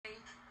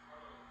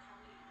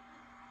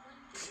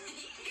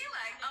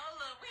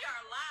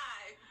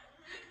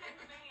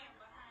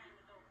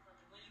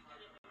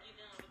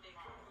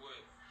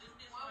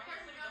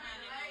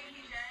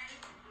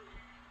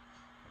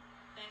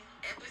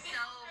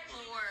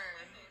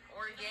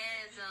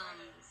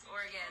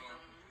orgasms.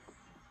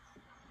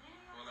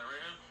 Well, that right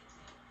here?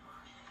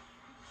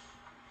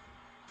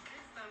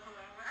 It's so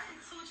hilarious. I be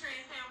too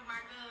transparent with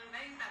my guns.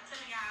 They need to stop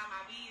telling y'all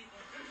my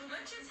business.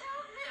 What you tell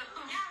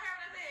them? Y'all heard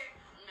what I said?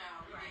 No,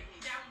 Right.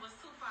 That one was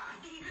too far.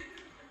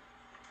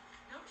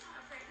 Don't try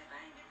to practice. I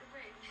ain't get the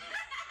practice. You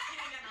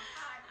ain't got no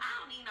time. I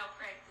don't need no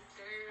practice,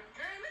 girl.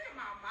 Girl, look at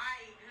my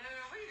mic,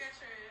 girl. Where you got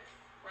yours?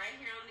 Right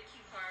here on the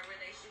cue card where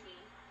they should be.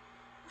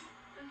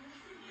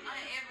 On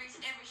every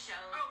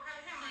show. Oh, can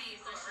I have my Please,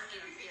 cue let's card? just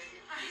get it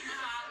together. This is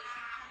why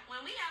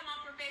when we have my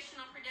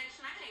professional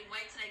production, I can't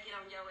wait till they get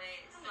on your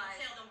ass. I'm gonna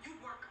Like, tell them you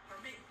work for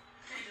me.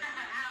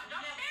 don't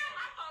tell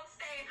my folks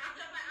say. I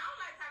don't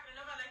like talking to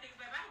nobody like this,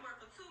 baby. I work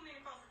for too many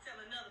folks to tell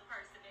another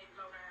person that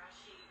low down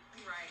shit.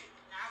 Right.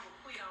 I will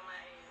quit on my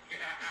ass.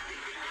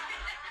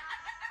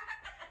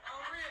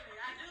 Oh, really?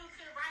 I do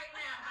shit right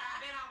now, but I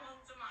bet I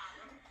won't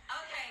tomorrow.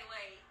 Okay,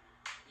 wait.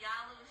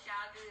 Y'all loose,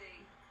 y'all good.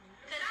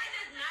 Cause this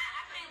is not,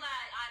 I can't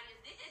lie,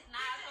 audience, this is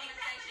not a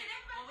conversation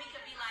when we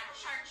could be like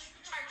church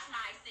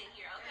mice in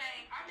here,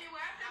 okay? I mean, well,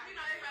 I think you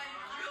know everybody.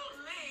 You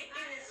lit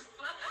as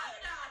fuck.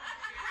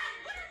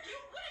 What do you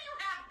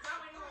have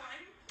going on?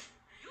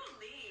 You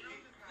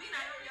lit. We I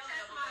know don't your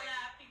test level, my baby.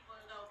 live people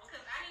though,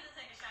 because I need to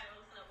take a shot and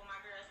loosen up with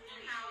my girls in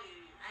house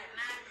at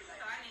 9,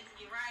 so I need to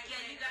get right.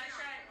 Yeah, you got a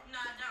shot?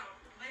 No, I don't.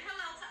 But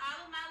hello to all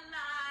of my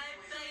live.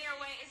 Samir,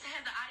 wait,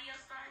 has the audio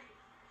started?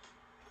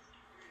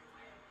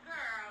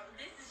 Girl,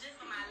 this is just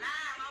for my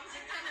live. I'm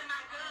just telling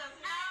my girls.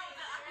 No,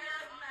 the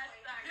audio's not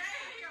started.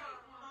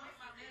 Damn.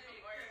 It's a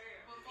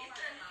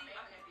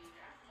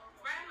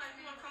right, like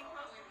you want to come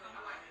closer? Come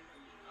on. Okay.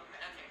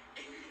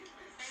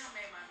 They don't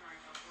make my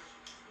drink,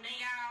 unfortunately. Now,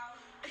 y'all,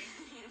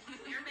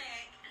 you're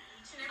back.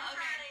 Each and every Okay.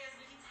 Friday as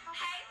we be talking.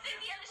 Hey,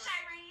 Cynthia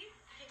LaShyrese.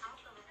 Get off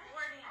the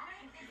recording.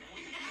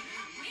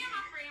 Me and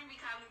my friend be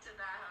calling to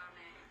die her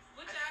names.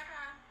 What y'all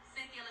call?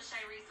 Cynthia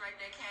LaShyrese right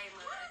there came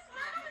up.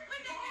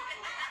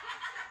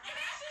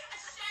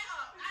 Shut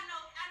up. I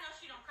know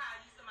she don't call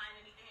you somebody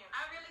that need to hear.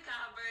 I really call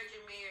her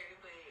Virgin Mary,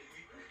 but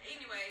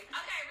anyway.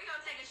 Okay, we're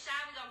going to take a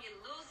shot. We're going to get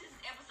loose. This is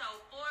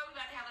episode 4. We're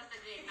about to have us a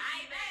good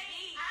night,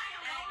 baby. I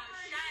am Ain't no over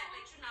shot, you.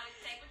 but you know, you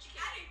take what you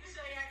I can. need to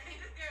show y'all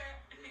this girl.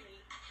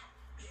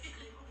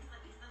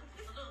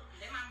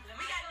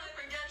 We got good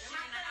production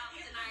in the house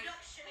tonight.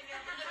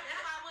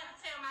 That's why I want to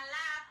tell my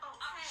live folks.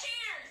 Oh,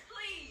 cheers,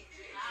 please.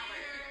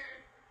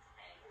 Cheers.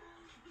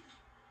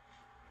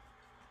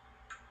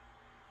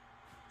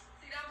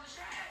 See, that was a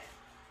shot.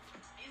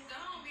 It's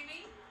gone,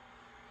 baby.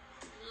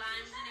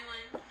 Limes,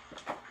 anyone? No,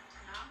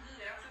 I'm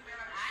good. I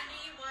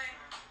need one.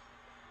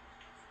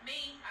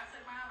 Me. I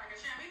took mine like a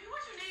champ. Baby,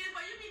 what you need it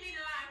for? You be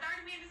needing like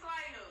 30 minutes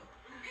later.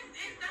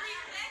 It's 30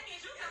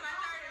 seconds. You talking about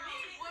 30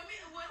 minutes.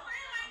 Well,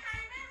 friend like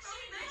came back. She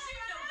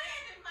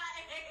demanding my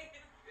ass.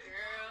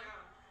 Girl.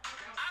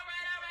 All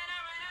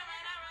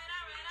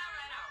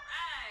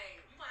right.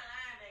 You my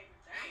line, baby.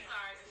 I'm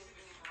sorry,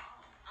 Cynthia.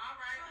 All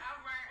right.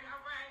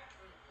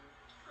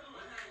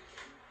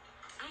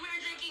 We're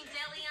drinking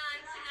Deleon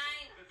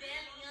tonight.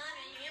 Deleon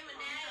and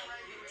lemonade.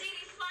 TD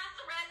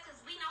sponsor us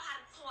because we know how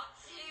to talk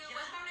too. And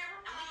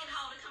we can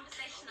hold a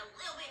conversation a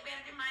little bit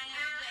better than Miami,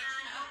 but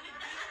you know.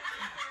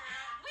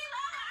 We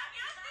love her.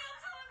 Y'all still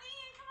tuned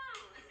in. Come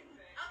on.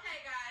 Okay,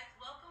 guys,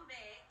 welcome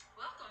back.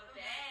 Welcome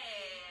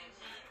back.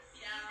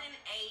 Season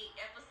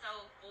 8,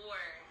 episode 4.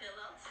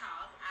 Pillow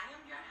Talk. I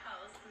am your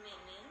host,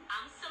 Mimi.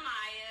 I'm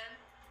Samaya.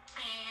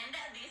 And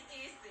this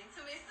is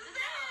Intimate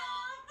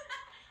Self.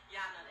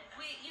 Y'all know that.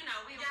 We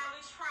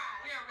tried.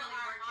 We are really for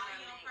our working on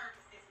audio it.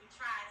 purposes. We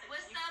tried to.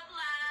 What's get up, the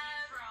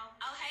live? intro.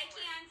 Oh, hey,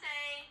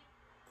 Keontae.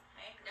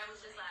 Hey, That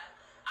was just live.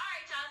 All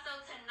right, y'all. So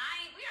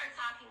tonight we are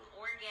talking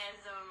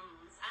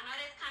orgasms. I know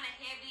that's kind of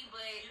heavy,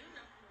 but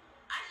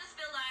I just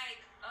feel like,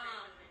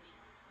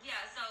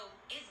 yeah. So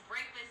it's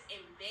breakfast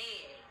in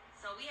bed.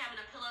 So we having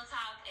a pillow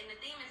talk, and the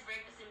theme is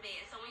breakfast in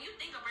bed. So when you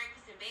think of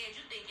breakfast in bed,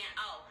 you thinking,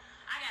 oh,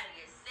 I gotta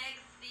get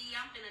sexy.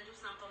 I'm finna do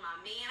something for my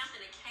man. I'm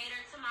finna cater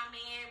to my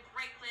man.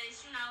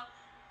 Breakfast,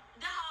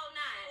 the whole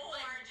nine. Or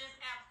But just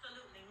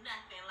absolutely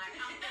nothing. Like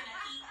I'm gonna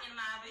eat in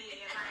my bed.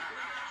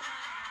 Like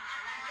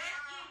let's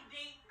get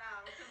deep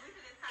though, because we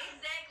finna talk.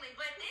 exactly.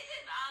 But this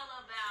is all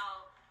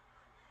about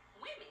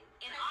women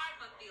and our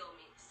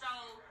fulfillment. So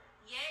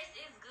yes,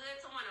 it's good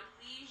to want to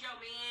please your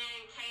man,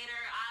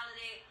 cater, all of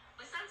that.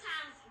 But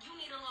sometimes you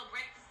need a little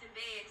breakfast in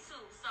bed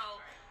too. So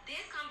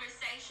this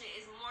conversation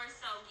is more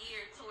so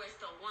geared towards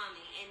the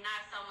woman and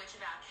not so much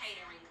about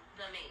catering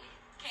to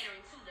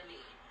the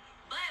man.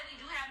 But we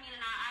do have men in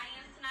our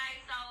audience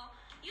tonight, so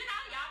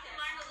y'all can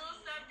learn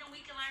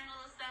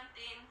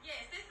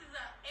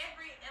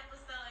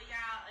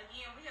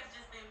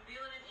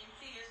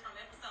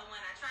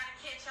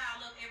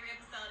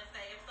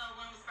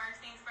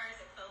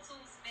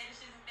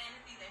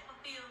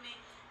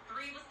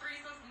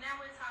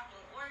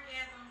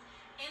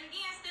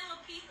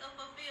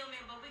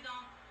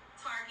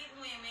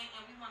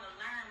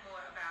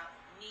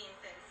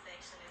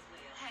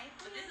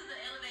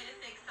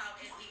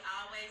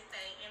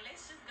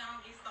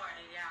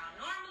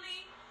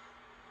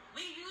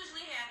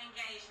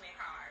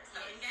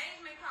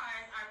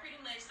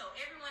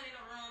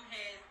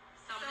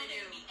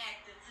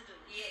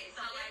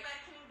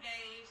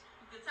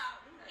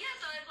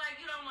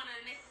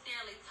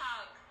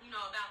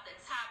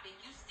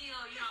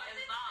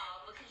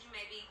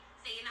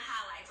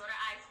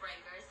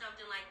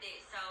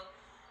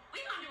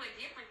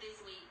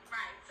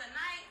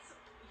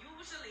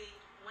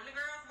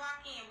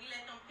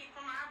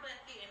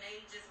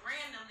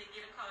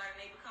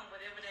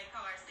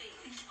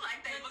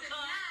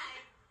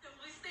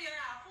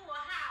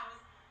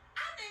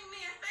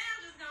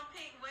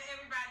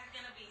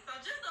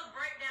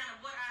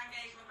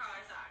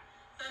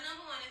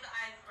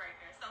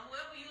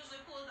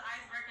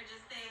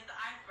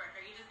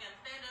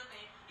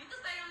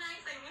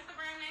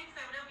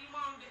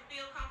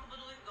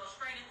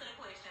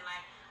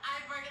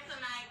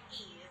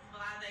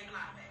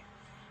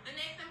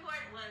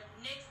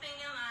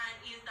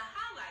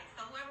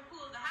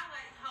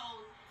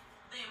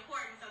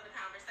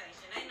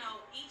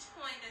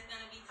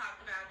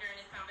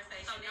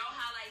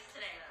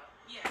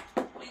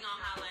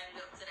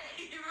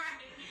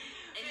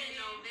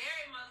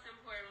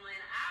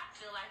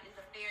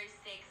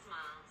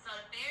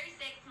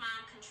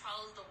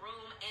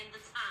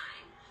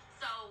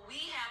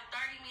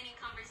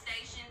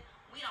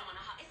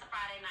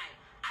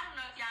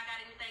y'all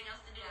got anything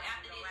else to do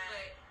after this,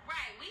 but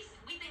right, we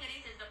think of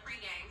this as the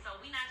pregame, so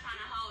we not trying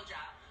to hold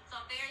y'all. So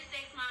Fairy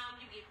Sex Mom,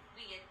 we get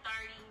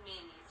 30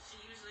 minutes. She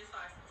usually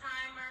starts a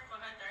timer for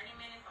her 30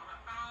 minutes on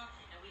her phone,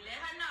 and we let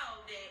her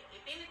know that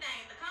if anything,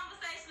 if the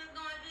conversation is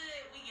going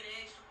good, we get an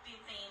extra 15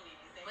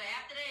 minutes. But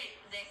after that,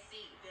 that's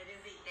it. That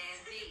is it.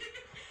 That's it.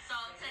 So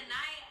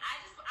tonight,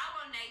 I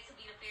want Nate to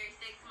be the Fairy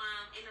Sex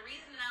Mom, and the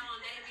reason that I want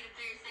Nate to be the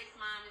Fairy Sex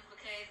Mom is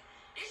because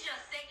this is your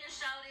second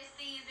show this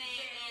season,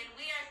 and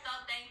we are so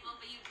thankful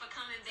for you for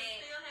coming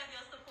back. Still have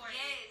your support.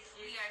 Yes,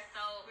 we are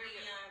so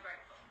beyond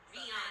grateful.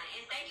 Beyond,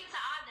 and thank you to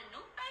all the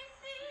new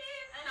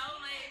faces so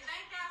much.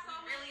 Thank y'all so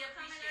much. Really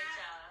appreciate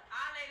y'all.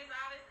 All ladies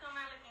always come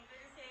out looking good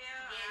as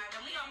hell. Yes,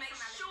 and we gonna make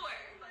sure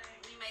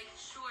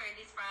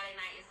this Friday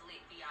night is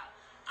lit for y'all.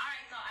 All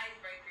right, so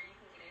icebreaker, you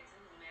can get into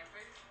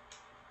whomever.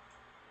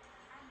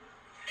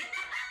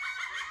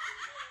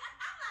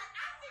 I'm like,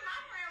 I see my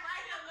friend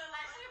right here look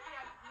like she'd be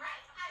a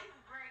great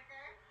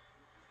icebreaker.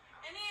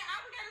 And then I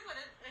forgot this what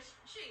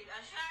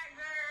a shy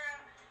girl.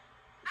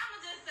 I'ma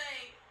just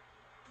say,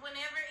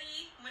 whenever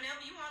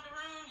you want the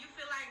room, you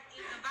feel like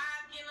if the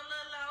vibe getting a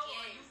little low,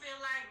 or you feel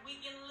like we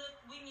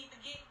need to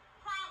get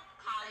prompt,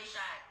 call a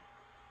shot.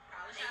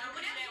 Call a And shot.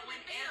 whenever you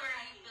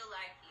feel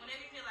like it.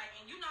 Whenever you feel like,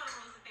 and you know the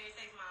rules of Fairy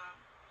Sex Mom,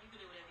 you can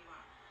do whatever you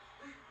want.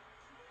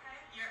 Okay.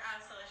 You're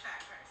also a shy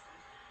person.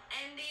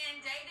 And then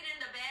David in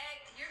the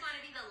back, you're going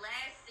to be the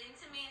last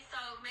sentiment, so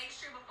make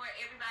sure before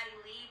everybody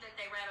leave that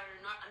they write on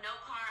a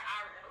note card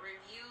our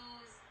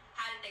reviews.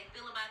 How did they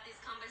feel about this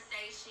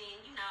conversation?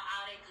 You know,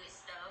 all that good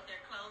stuff.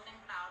 Their closing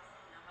thoughts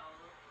on the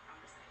whole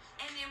conversation.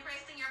 And then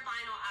pressing your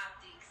final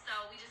optics.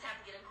 So we just have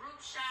to get a group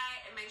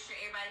shot and make sure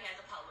everybody has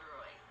a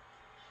Polaroid.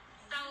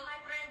 So, my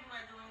friend, you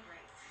are doing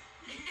great.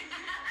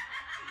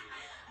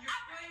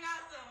 You're doing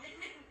awesome.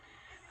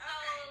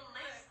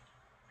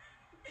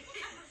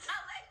 So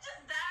let's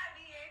just dive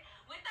in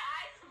with the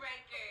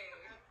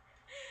icebreaker.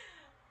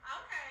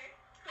 Okay.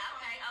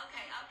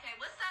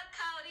 What's up,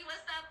 Cody?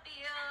 What's up, Phil?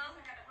 I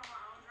got to put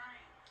my own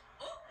drink.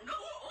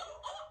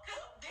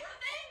 This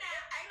is it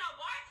now. Ain't no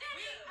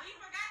bartender. We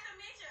forgot to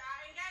mention our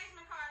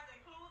engagement cards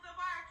includes a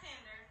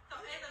bartender. So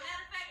as a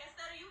matter of fact,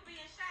 instead of you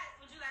being shots,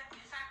 would you like to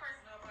be a shot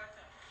person or a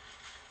bartender?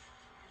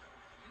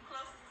 You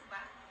closest to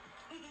buy.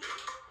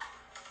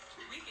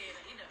 We can,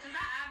 Because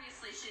I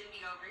obviously shouldn't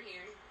be over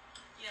here.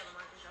 Yeah,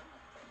 LaMarcus,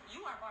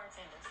 you are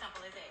bartender.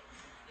 Simple as that.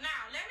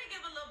 Now, let me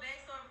give a little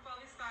backstory before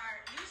we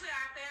start. Usually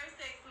our Fairy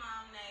Sex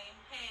Mom name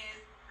has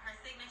her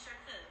signature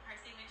cup, her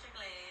signature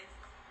glass.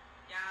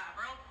 Y'all, I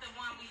broke the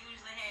one we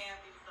usually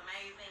have. It was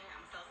amazing.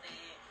 I'm so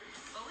sad.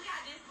 But we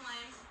got this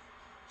one.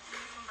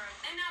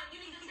 And no, you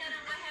need to tell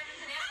them what happened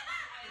to that.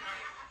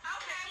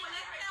 Okay, well,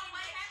 let's tell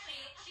what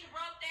happened. She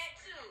broke that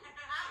too.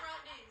 I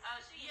broke this. Oh,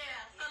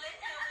 so let's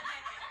tell what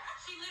happened.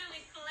 She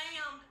literally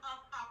slammed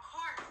a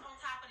cart on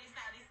top of this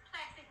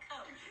plastic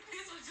cup.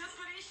 This was just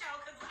for this show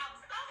because I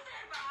was so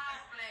sad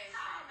about it.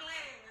 I'm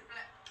glad.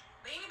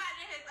 But anybody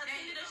that has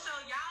attended the show,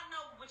 y'all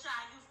know what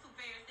y'all used to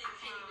Fairy Sex I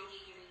can't even Mom.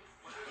 give you this.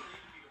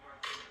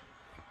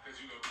 Because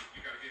you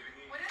gotta get it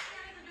in. What else you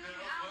need to do?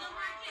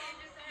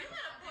 You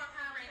better pour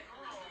Conrad.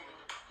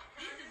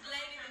 This is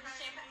ladies and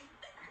champagne.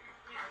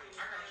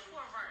 I got you.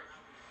 Pour right.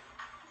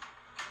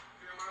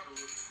 Damn, I'll do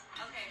it.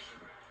 Okay.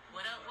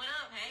 What up?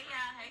 Hey,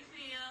 y'all. Hey,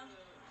 Phil.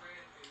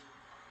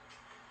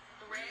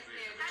 The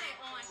raspberry. How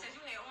that orange? Because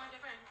you had orange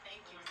at first.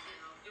 Thank you.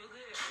 It was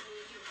good.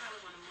 You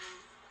probably want to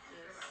move the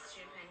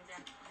champagne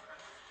down.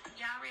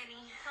 Y'all ready?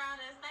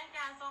 Proudest. Thank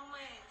y'all so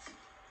much.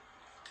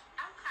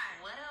 Okay.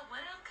 What up,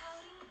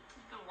 Cody?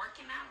 You been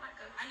working out like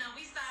a... I know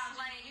we stopped.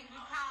 We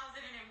paused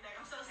it and everything.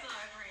 I'm so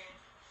sorry, friend.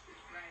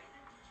 Right.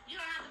 You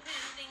don't have to put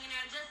anything in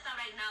there just so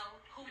they know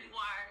who you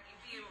are. You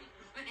feel me?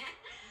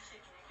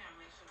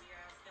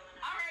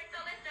 All right, so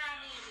let's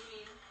dive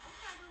in.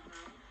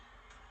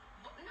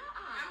 No,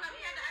 I'm not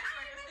here the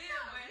icebreaker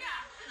still, but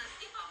yeah, I'm gonna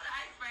skip over the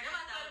icebreaker.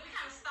 We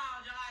kind of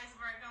stalled your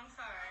icebreaker. I'm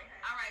sorry.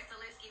 All right, so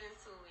let's get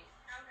into it.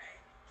 Okay.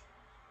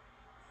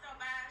 So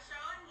by a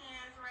show of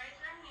hands, raise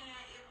your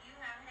hand if you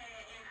have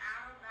had an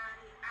out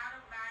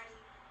of body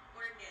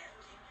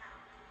orgasm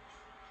encounter.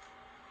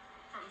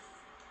 From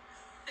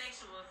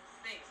sexual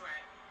sex,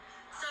 right?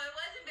 So it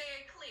wasn't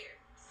very clear.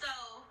 So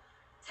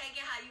take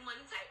it how you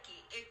want to take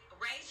it.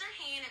 Raise your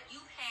hand if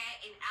you've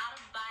had an out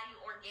of body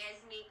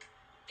orgasmic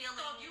feeling.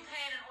 So if you've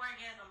had an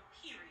orgasm,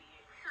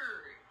 period.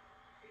 Heard.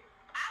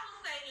 I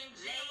would say in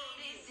general.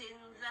 Ladies in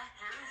the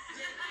house. Are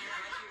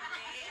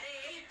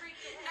you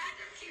ready? I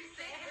just keep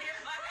saying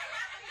it.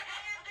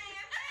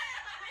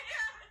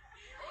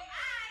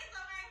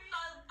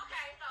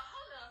 Okay, so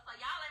hold up. So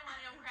y'all ain't one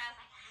of them crowds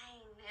like, I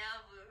don't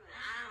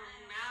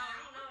know.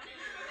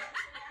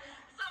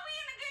 So we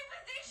in a good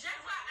position.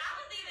 That's why I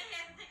was even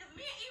hesitant because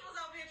me and E was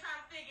over here trying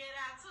to figure it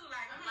out too.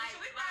 Like, I'm like, should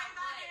we raise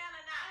our hand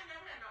or not? I ain't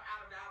never had no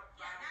out of doubt.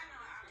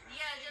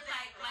 Yeah, just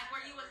like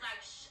where you was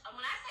like,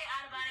 when I say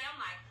out of body, I'm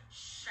like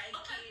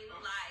shaking,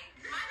 like.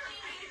 My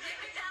thing is,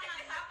 every time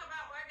I talk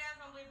about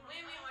orgasm with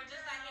women or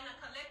just like in a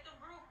collective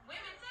group,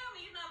 women tell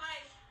me,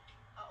 like,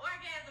 an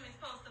orgasm is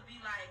supposed to be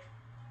like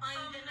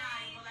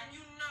undeniable. Like,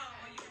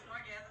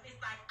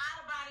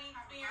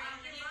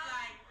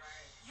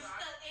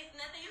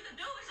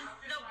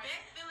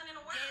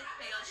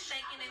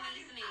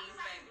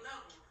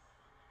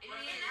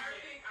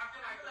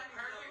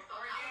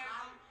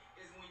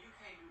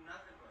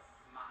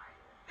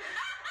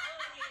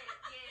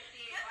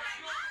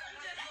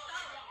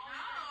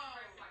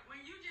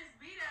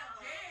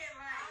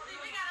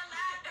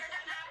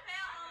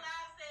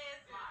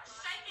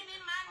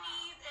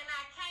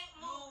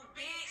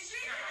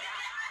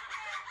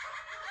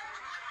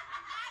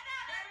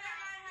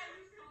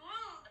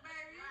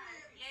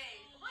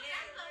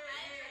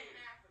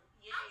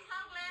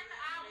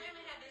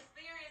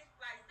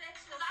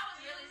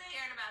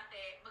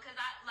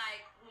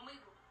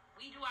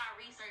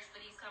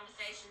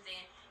 conversations,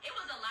 and it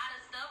was a lot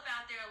of stuff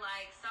out there.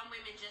 Like some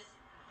women just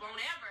won't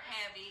ever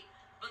have it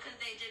because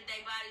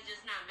their body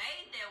just not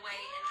made that way,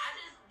 and I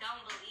just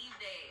don't believe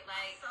that.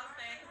 Like, so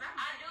sad,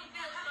 I do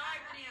feel sorry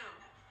for them.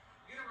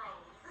 Get a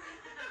rose.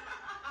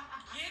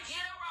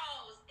 Get a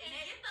rose. And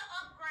get the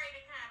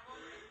upgraded kind of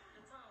woman.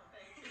 The tongue,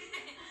 baby.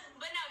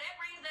 But no, that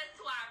brings us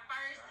to our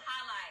first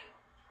highlight.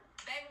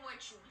 Baby,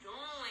 what you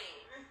doing?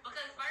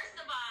 Because first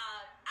of all,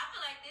 I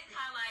feel like this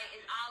highlight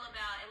is all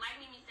about, and like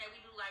Mimi said, we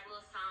do like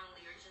little song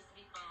lyrics just to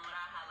be fun with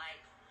our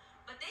highlights.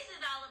 But this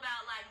is all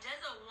about, like,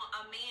 does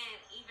a man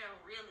even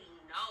really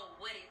know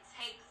what it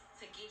takes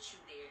to get you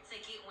there, to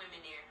get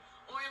women there?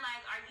 Or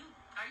like, are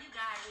you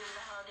guys in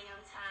the whole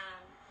damn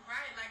time?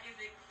 Right, like, is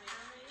it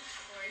clearance?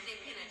 Or is it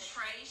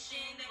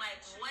penetration?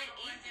 Like, what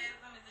is it?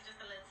 Is it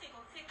just a little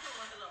tickle,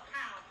 or is it a little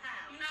pound?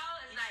 You know,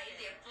 it's like, is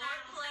it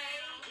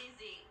foreplay?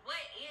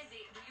 What is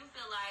it? Do you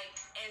feel like,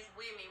 as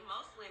women,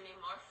 most women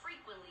more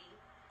frequently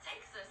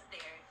takes us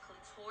there?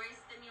 Clitoris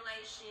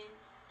stimulation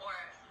or,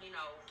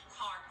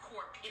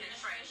 hardcore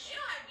penetration? It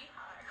don't have to be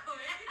hardcore.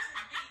 It can just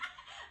be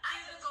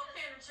physical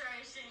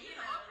penetration, you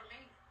know. For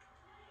me.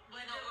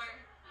 But or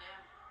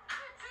I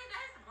would say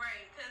that's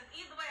great, because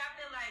either way, I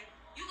feel like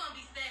you're going to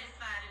be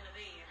satisfied in the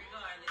bed,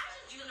 regardless.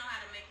 Like, you know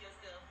how to make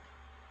yourself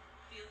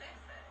feel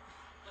satisfied.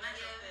 Well, not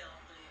yourself,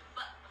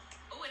 but,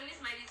 and this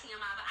may be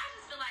TMI, but I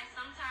just feel like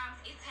sometimes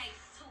it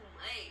takes too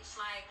much.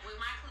 Like, with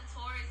my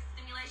clitoris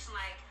stimulation,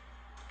 like,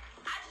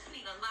 I just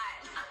need a lot.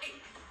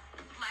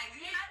 Like,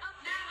 you know what I'm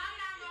saying? Now, I'm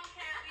not going to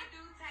care. It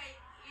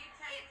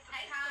takes some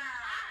time.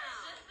 I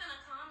was just going to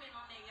comment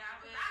on that, y'all,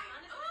 because I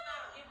honestly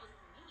thought it was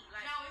me.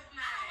 Like, no, it's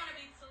not. I don't want to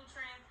be too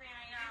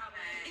transparent, y'all,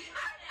 but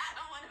I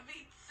don't want to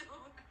be too.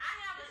 I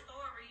have a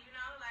story,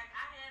 like,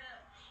 I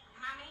had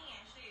my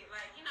man,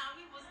 like, he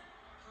was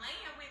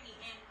playing with me,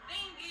 and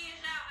thing is,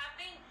 y'all, I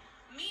think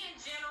me in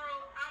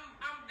general,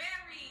 I'm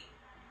very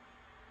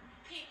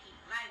picky.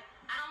 Like,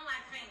 I don't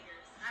like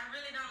fingers. I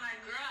really don't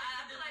like. Girl,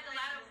 I feel like a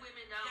lot of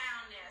women don't.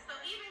 Down there. So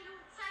even you,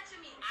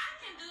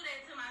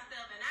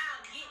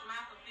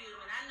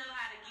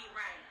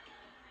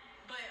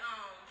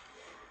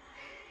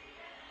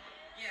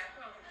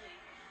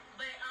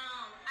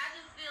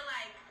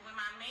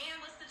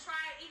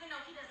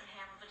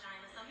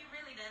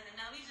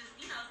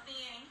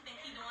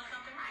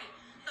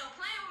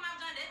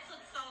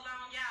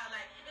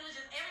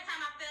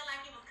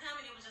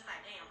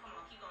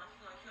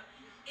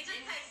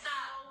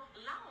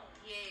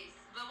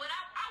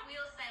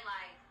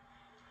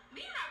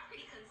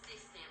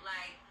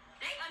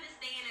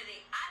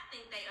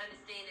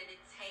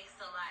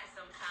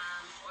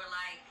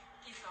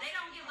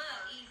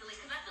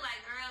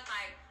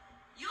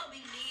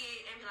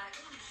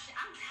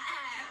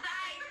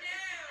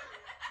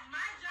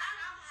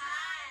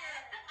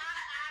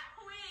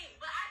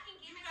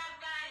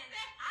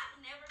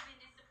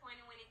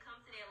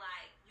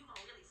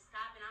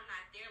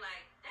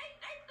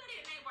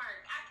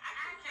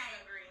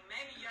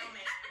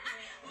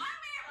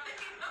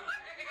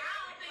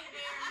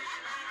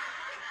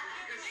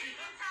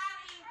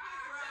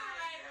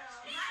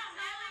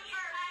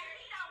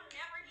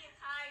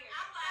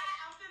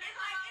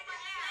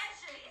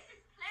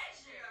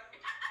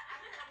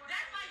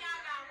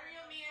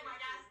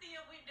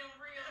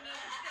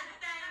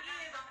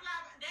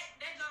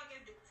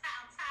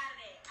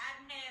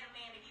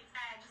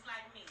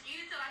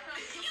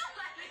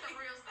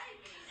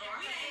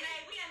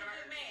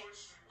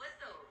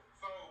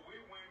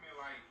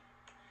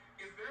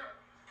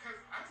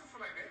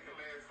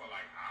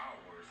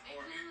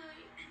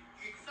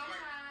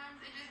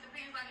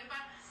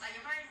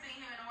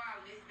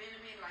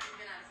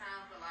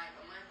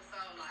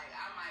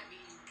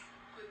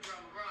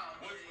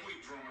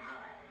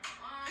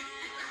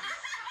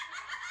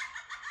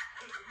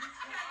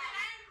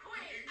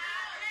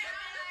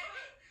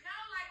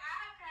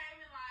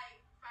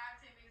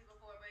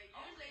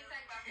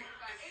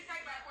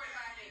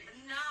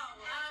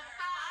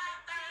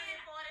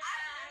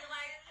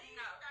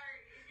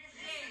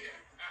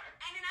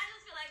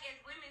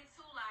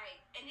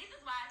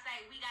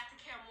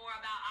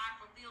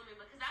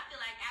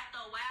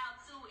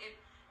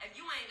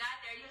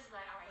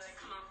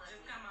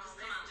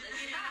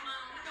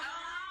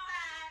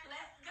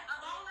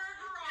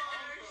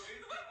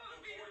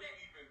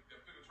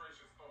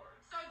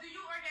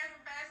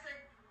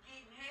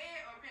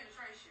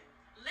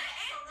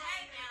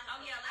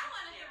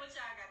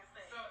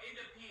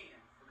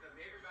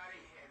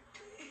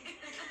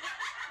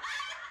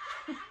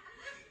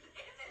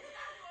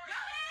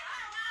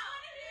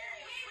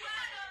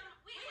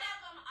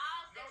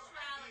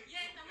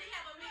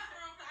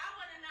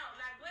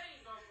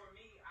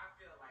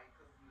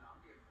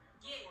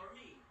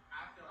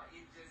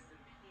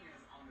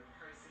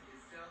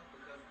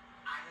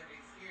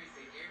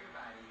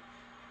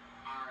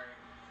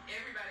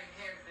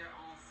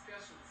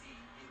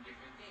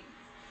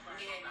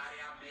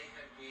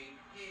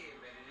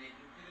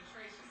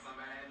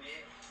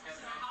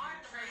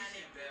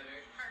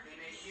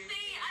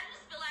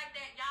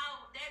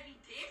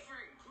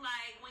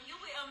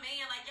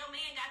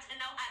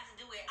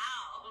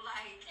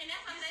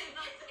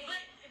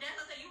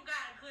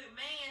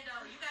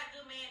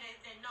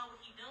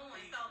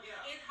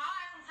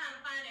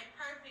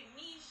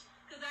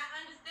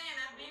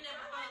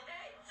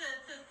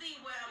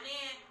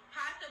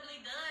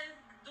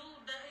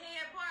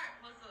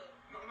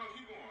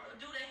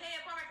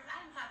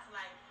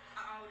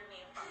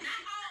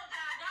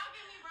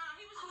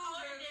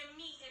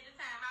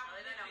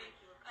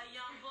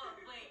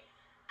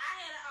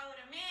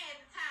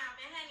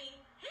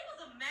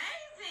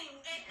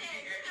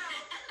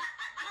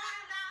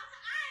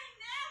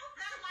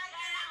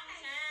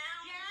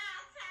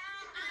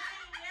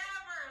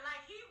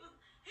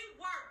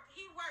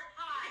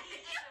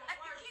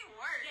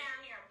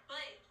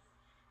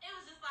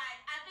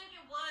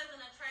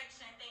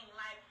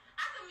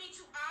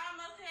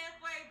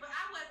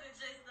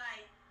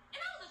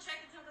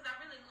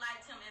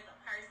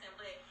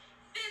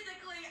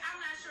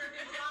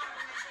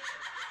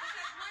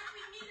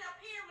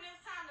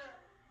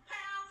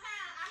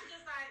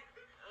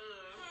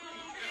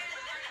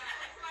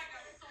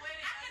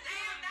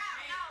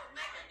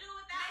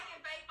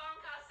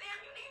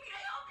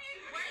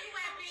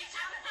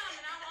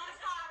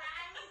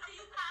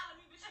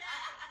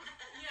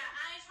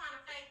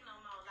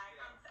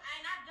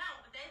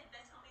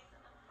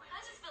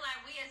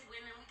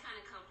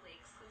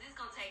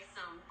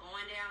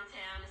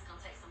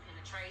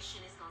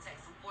 penetration. It's gonna take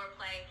some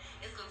foreplay.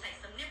 It's gonna take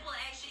some nipple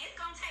action. It's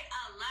gonna take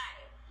a lot,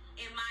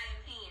 in my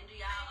opinion. Do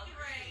y'all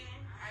agree?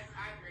 I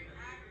agree.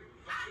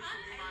 So this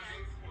is my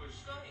next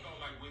question. Go ahead. So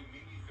like with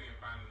Mimi saying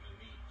finding the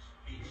niche.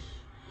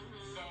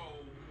 So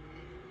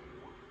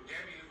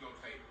that means it's gonna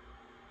take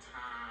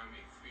time,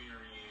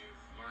 experience,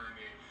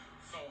 learning.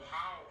 So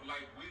how,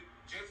 like, with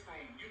just from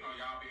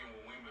y'all being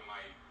with women,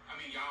 like, I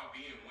mean y'all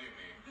being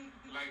women,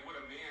 like with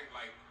a man,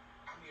 like,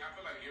 I mean I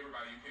feel like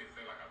everybody, you can't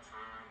say like a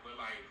time, but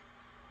like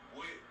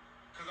what?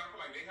 Because I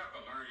feel like they have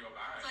to learn your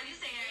body. So you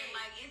saying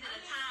like, is it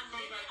a time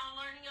limit on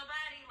learning your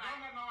body?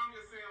 Like, No. I'm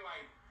just saying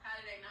like, How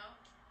do they know?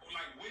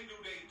 like when do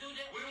they? Do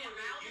they- when do will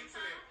they they allow get to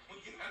them that? When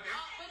get that? Go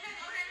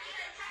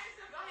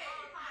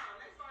ahead.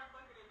 They start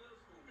fucking in middle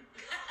school. If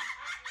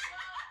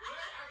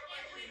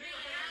we be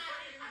honest,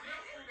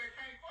 That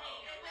can't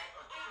fall.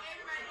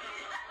 everybody.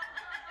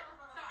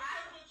 So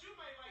Because what you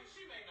may like,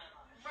 she may not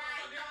like.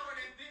 Right. So therefore,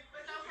 that's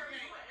different. But So so for you're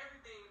me- doing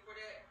everything for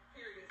that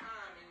period of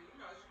time, and you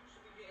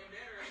should be getting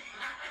better.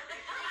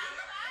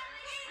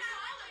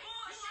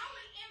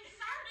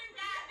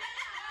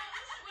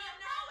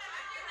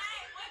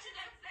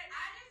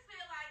 I just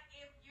feel like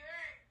if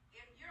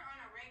you're on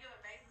a regular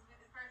basis with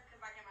this person,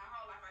 because like in my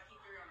whole life I keep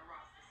 3 on the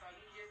roster, so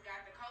you just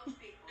got to coach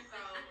people. So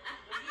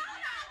when you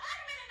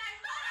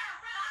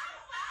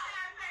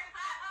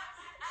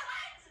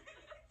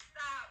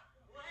Stop.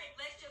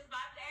 Let's just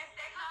bypass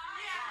that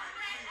comment.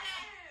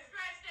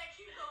 scratch that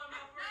cue going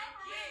my friend.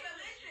 Yeah, but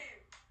listen.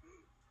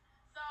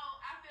 So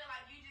I feel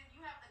like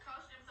you have to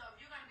coach them. So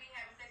if you're gonna be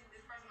having sex with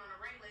this person on a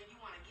regular, you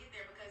want to get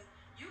there because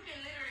you can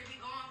literally be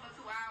going for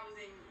 2 hours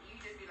and you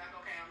just be like,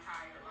 okay, I'm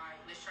tired. Like,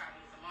 let's try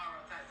this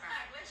tomorrow type time.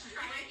 Like, let's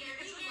try If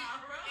this you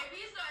tomorrow. If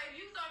you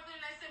start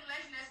feeling that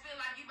stimulation, that feel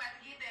like you about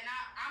to get there, and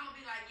I'm gonna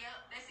be like,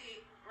 yep, that's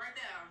it, right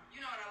there.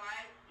 You know what I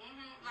like?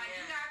 Like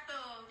you got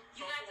the.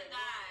 You got to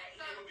guide.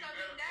 So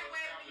then that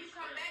way when you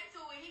come back to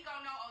it, he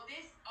gonna know, oh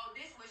this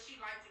what she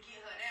like to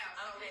get her down.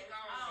 So Okay. it's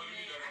gonna. Oh, So you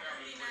need to man.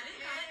 establish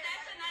But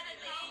that's another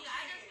thing.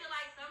 I just feel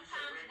like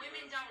sometimes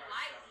women don't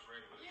like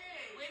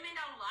women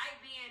don't like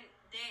being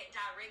that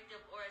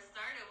directive or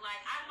assertive. Like,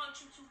 I want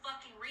you to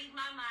fucking read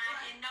my mind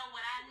and know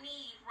what I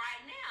need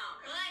right now.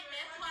 But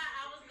that's why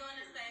I was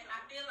gonna say I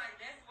feel like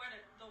that's where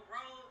the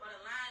road or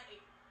the line is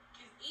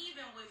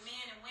even with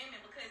men and women,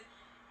 because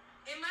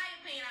in my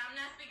opinion, I'm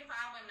not speaking for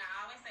all women.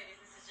 I always say this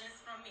is just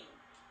from me.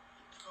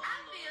 I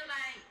feel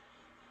like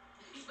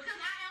because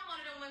I am one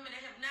of them women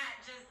that have not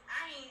just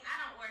I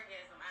don't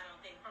orgasm, I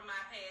don't think, from my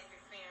past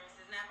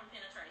experiences, not from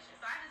penetration.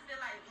 So I just feel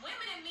like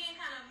women and men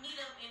kind of meet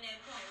up in that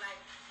point, like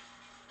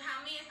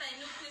how men say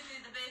new pussy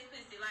is the best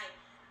pussy. Like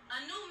a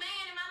new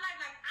man in my life,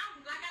 like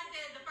I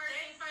said, the first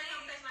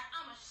conversation, like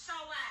I'ma show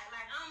out,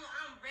 like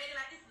I'm ready,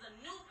 like this is a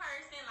new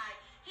person, like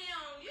he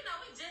don't, we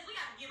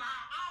got to give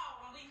our all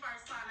when we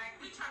first start, like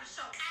we trying to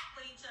show out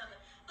for each other.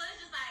 So it's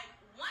just like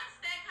once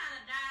that kind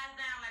of dies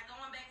down, like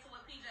going back to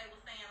what PJ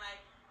was saying, like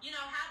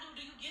how do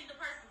you give the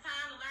person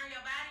time to learn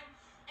your body?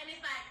 And it's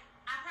like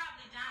I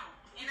probably don't,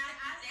 and I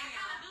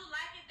kind of do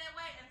like it that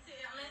way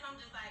unless I'm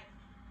just like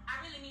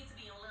I really need to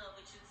be in love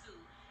with you too,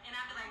 and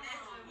I feel like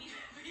that's what me.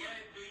 But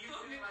do you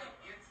feel like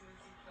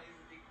intimacy plays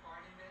a big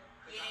part in that?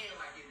 Because I feel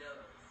like it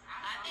does.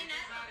 And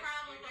that's the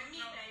problem with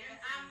me, David.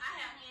 I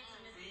have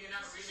intimacy. You're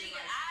not really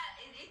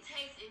It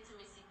takes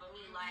intimacy for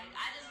me. Like,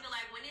 I just feel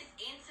like when it's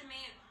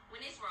intimate,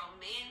 when it's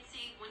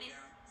romantic, when it's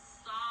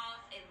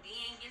soft, and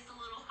then gets a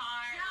little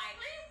hard, like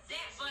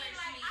that butters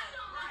like, me I up.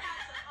 don't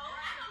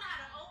know how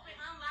to open,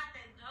 unlock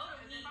that door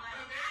to me.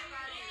 Like,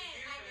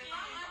 If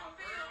I'm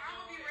unfulfilled, I'm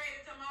gonna be ready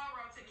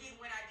tomorrow to get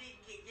what I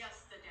didn't get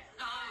yesterday.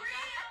 Oh,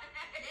 God.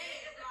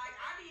 Yes, like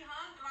I be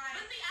hungry. Like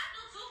but see, I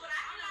do too, but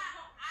I'm not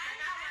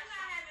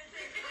having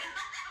sex for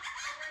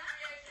recreational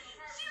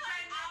purposes. She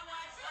like, I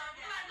watch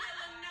something, like a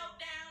little note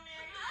down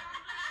there.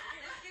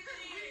 Let's get to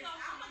the end.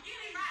 I'ma get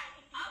it right.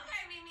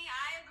 Okay, Mimi,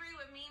 I agree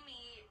with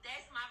Mimi.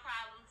 That's my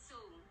problem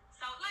too.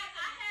 So Like,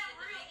 I have intimacy is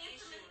a real big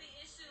issue. intimacy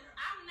issues.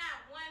 I'm not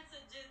one to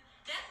just.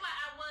 That's why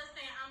I was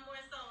saying I'm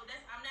more so.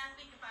 I'm not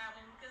speaking for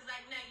women because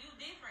like now you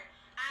different.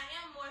 I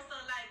am more so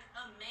like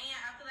a man.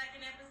 I feel like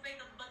in that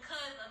perspective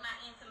because of my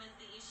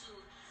intimacy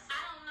issues. I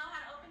don't know how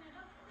to open it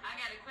up. I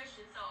got a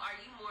question. So, are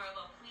you more of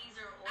a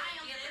pleaser or I a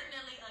am giver?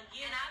 definitely a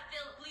giver. And I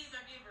feel pleaser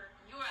giver.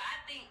 you are. I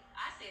think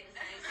I said the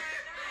same.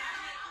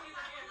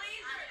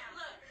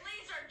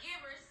 Pleaser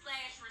giver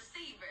 /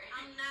 receiver.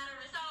 I'm not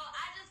a So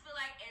I just feel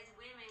like as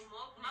women,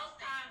 most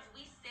times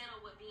we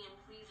settle with being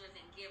pleasers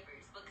and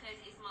givers because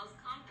it's most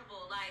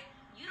comfortable. Like,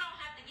 you don't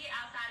have to get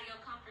outside of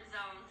your comfort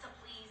zone to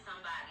please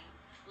somebody.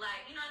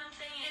 Like, you know what I'm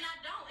saying? And I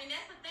don't. And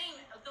that's the thing.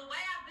 The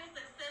way I've been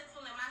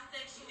successful in my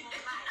sexual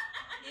life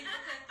is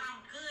because I'm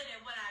good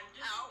at what I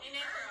do. Oh, And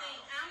that's the girl. thing.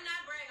 I'm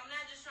not bragging. I'm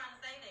not just trying to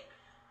say that.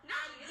 No,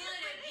 I'm it's good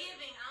at just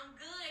giving. I'm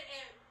good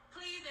at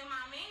pleasing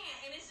my man.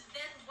 And it's just,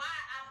 that's why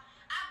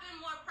I've been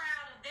more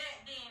proud of that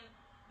than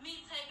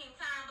me taking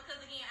time. Because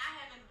again, I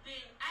haven't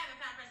found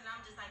a person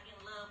I'm just like in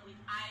love with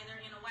either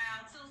in a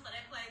while too. So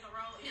that plays a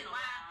role in In a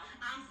why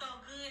while. I'm so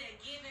good at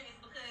giving is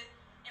because,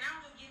 and I'm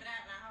just give it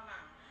out now, hold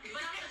on.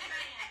 But I'm just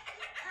saying,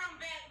 from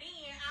back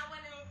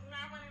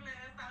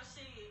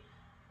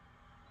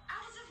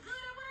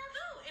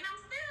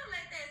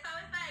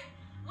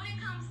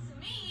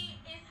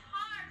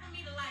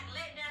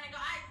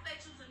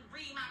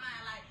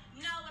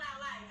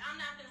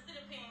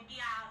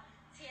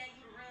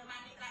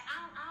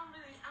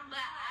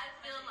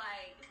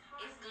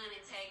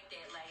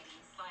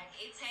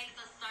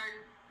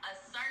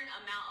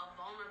amount of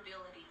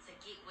vulnerability to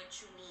get what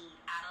you need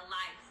out of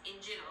life in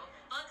general.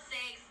 Fuck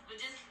sex, but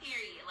just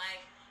period.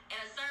 Like,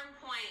 at a certain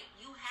point,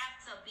 you have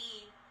to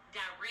be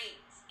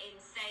direct and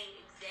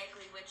say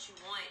exactly what you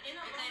want.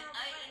 Because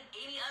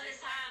any other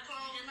time,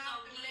 you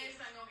just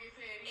don't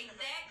get...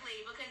 Exactly,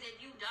 because if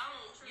you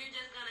don't, you're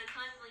just going to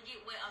constantly get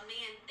what a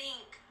man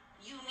think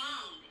you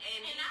need.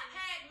 And I've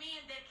had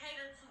men that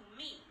cater to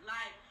me.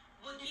 Like,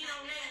 will get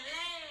on their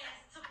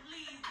last to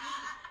please me.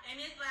 And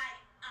it's like,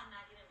 I'm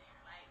not getting there.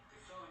 Like,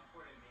 It's so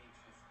important being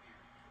transparent.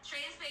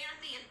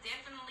 Transparency is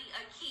definitely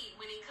a key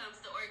when it comes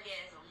to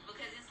orgasm.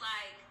 Because it's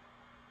like,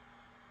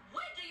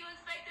 what do you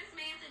expect this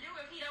man to do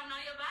if he don't know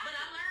your body? but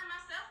I learned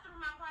myself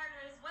through my partner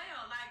as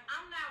well. Like,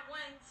 I'm not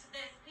one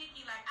that's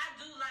picky. Like, I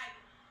do like,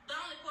 the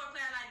only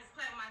foreplay I like is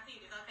play with my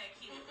titties. Okay,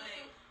 cute. But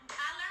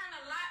I learned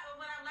a lot of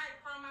what I like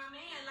from my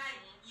man.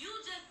 Like, you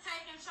just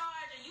taking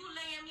charge and you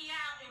laying me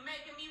out and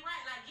making me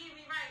right. Like, get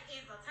me right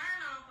is a turn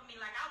on for me.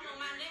 Like, I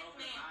want my next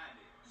man.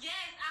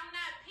 Yes, I'm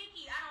not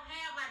picky. I don't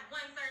have like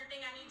one certain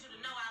thing I need you to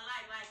know I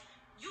like. Like,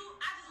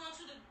 I just want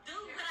you to do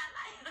what I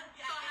like.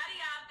 So how do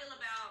y'all feel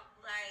about,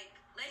 like,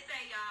 let's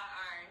say y'all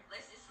are,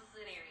 let's just a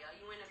scenario.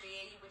 You in the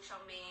bed, you with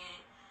your man,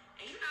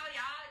 and you know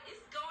y'all,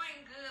 it's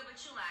going good, but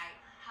you like,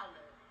 hold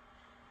up.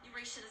 You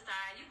reach to the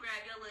side, you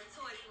grab your little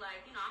toy, you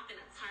like, you know, I'm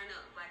finna turn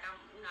up. Like,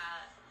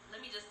 let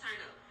me just turn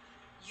up.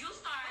 You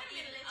start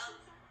getting up.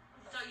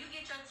 So you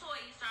get your toy,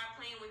 you start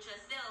playing with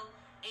yourself,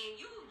 and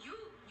you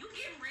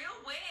getting real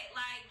wet.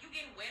 Like, you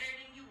getting wetter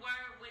than you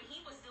were when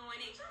he was doing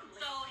it.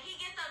 So he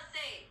gets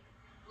upset.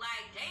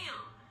 Like, damn,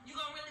 you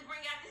gonna really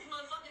bring out this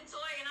motherfucking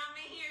toy and I'm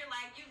in here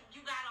like you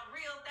got a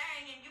real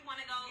thing and you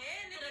wanna go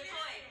to the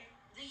toy.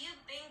 Do you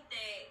think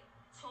that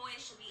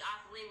toys should be off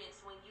limits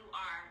when you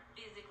are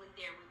physically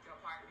there with your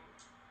partner?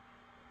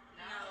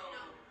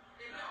 No.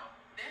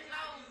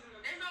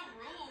 There's no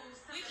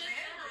rules to We the just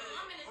said a bedroom.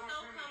 woman is so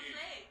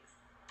complex.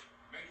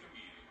 Make him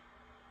eat it.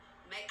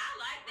 I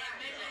like that.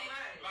 Right,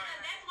 Because right.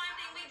 that's one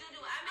thing we do.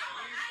 I never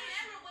would rather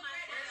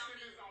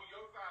Especially if it's on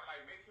your side,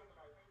 like, make him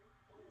like,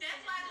 That's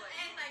why I just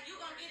asked, like, you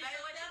gonna get it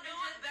yourself and just you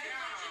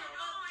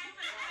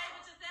finna play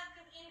with yourself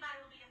because anybody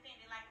will be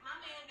offended. Like, my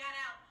man got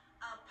out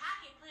a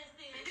pocket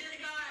pussy and just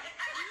started.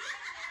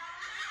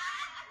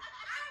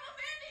 I'm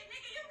offended,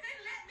 nigga. You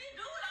couldn't let me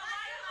do it. So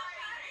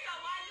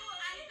why you?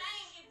 I'm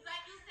saying it's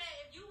like you said.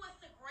 If you was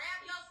to grab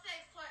your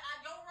sex toy out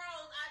your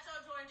rolls, out your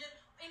drawer, and just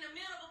in the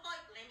middle of a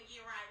fight, let me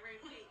get right real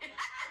quick. Well,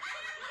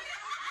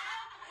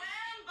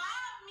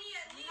 involve me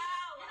at least.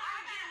 I'm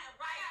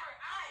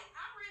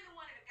really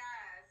one of the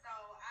guys, so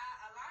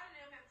a lot of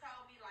them have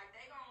told me like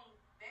they gon'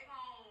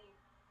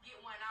 get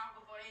one off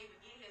before they even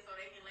get here, so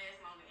they can last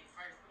longer in the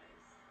first place.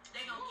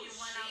 They gonna get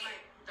one out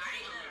like. Damn.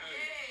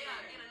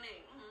 Yeah. Get a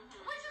nigga.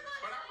 Mm-hmm. What you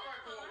gonna But I do? feel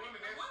like for a woman,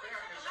 that's woman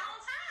fair. take a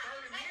long time.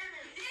 30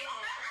 minutes.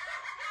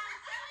 I'm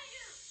telling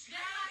you. That's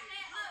why I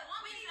said a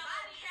woman's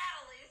body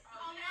catalyst. a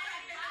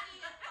woman's body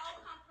is so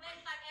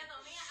complex. Like, as a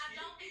man, I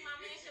don't think my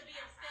man should be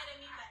upset at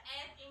me for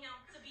asking him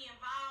to be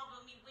involved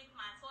with me with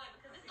my toy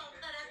because it's gonna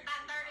cut us by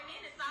 30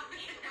 minutes off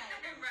anyway.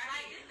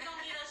 Like, it's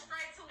gonna get us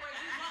straight to where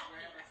you want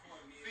me.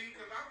 See,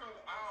 because I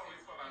always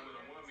feel like with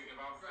a woman, if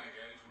I was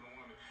engaged with a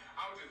woman,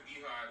 I would just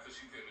eat her out until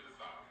she tell me to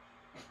stop.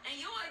 And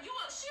she'll love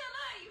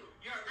you.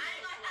 Yeah, I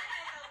ain't gonna say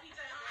that though,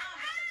 PJ. That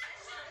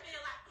shit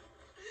feel like.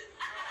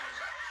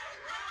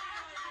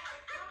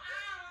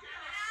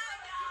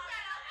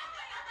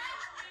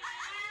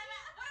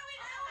 What are we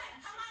doing?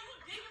 Come on, you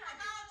digging for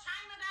gold,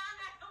 China down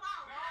there? Come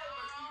on. No,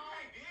 but you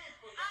can't dig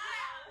for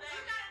You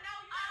gotta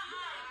know you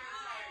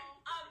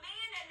A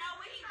man that know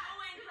what he's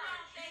doing, you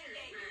don't think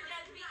that you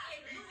just be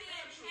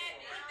being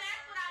heavy. But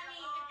that's what I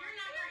mean. If you're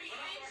not gonna be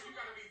you sensual,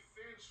 gotta be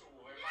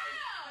sensual and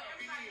like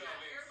feel and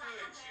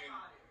touch and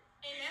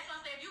and that's what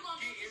I'm saying. If you gonna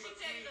do Get in what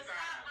she tell you to between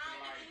stop, I don't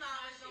thighs, think you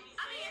always gonna be.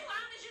 I mean, as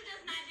long as you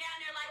just not down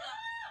there like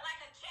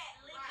a cat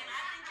licking, I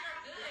think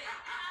you're good.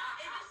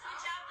 If you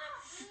switch out the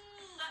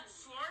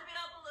slurp it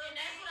up a little And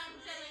bit. that's what I'm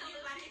telling you.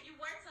 Like, if you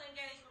were to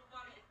engage with a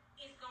woman,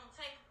 it's gonna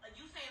take.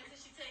 You saying until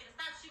she tell you to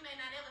stop, she may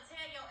not ever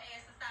tell your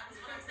ass to stop. Is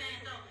what I'm saying.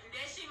 So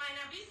that she might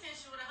not be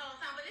sensual the whole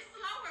time, but it's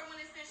slower when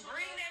it's sensual.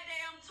 Bring that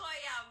damn toy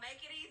out.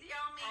 Make it easy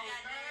on me,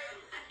 goddamn.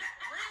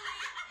 Really,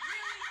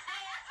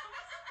 Ted?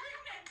 Bring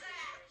that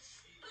back.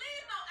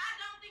 Please, no. I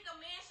don't think a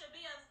man should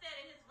be upset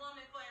at his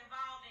woman for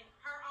involving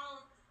her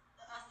own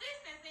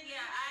assistance in Yeah,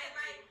 it. I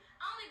agree.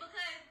 Like, only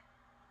because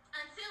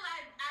until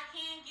I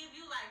can give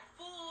you like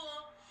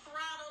full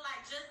throttle, like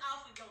just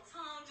off of your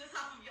tongue, just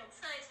off of your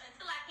touch,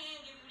 until I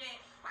can give you that,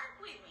 work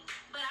with me.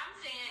 But I'm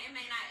saying it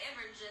may not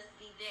ever just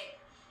be that.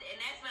 And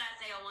that's what I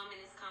say a woman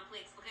is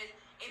complex because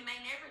it may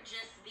never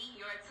just be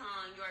your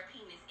tongue, your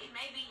penis. It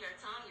may be your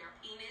tongue, your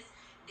penis,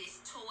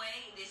 this toy,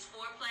 this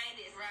foreplay,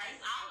 this Right.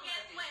 it's all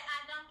Guess of it. what? I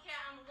don't care.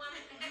 I'm a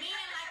woman.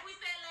 Men, like we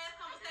said last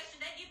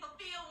conversation, they get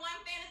fulfilled one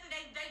fantasy,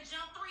 they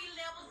jump 3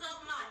 levels up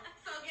more.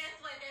 So guess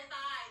what? That's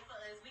all right for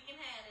us. We can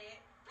have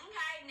it.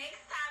 Okay,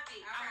 next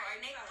topic. All right,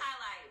 Or next so-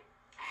 highlight.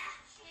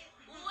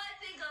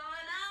 What's it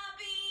gonna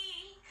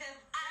be? 'Cause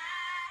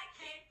I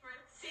can't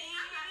pretend.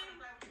 I'm not gonna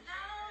play with you.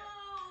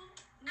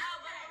 No,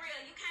 but for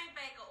real,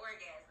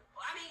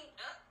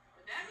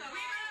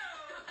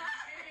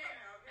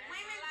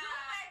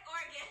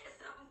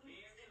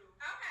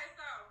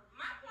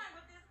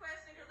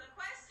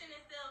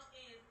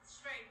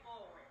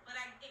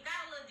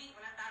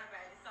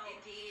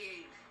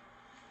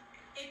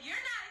 if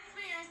you're not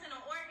experiencing an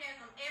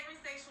orgasm every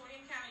sexual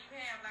encounter you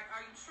have, like,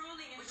 are you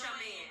truly enjoying With your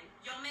man.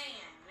 Your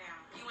man now.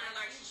 You wanna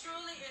Like, learn are you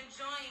truly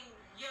enjoying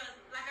your,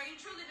 like, are you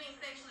truly being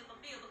sexually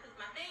fulfilled? Because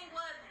my thing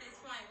was at this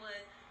point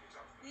was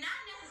not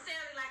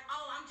necessarily like,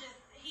 oh,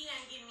 he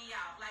ain't getting me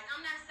off. Like, I'm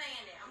not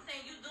saying that. I'm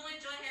saying you do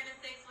enjoy having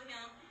sex with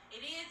him.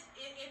 It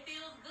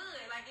feels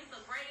good. Like, it's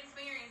a great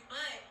experience.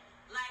 But,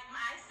 like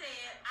I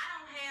said, I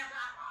don't have...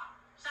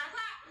 Shot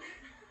o'clock.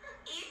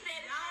 He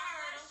said,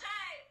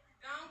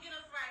 Don't get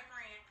us right,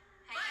 friend.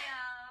 Hey,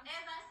 But,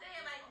 as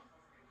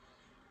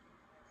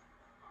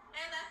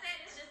I said,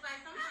 it's just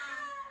like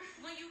sometimes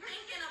when you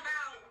thinking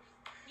about,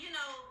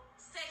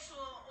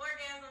 sexual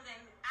orgasms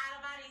and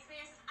out-of-body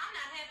experiences, I'm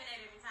not having that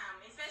every time.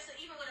 Especially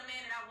even with a man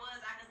that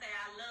I can say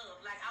I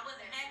love. Like, I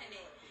wasn't having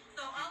that.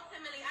 So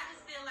ultimately, I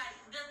just feel like,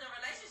 does the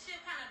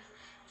relationship kind of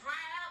dry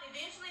out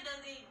eventually?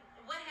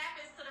 What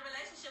happens to the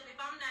relationship if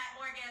I'm not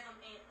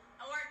orgasming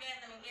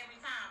every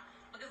time?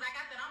 Because like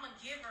I said, I'm a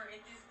giver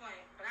at this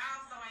point, but I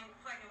also ain't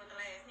fucking with the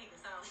last nigga.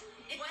 So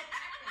what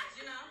happens,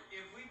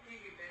 If we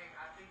piggyback,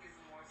 I think it's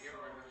more so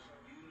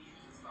you need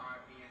to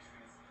start being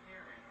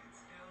transparent and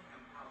tell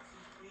him how to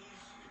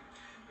please you,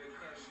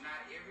 because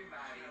not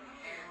everybody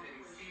has that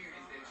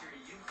experience that you're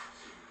used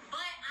to.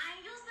 But I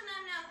ain't used to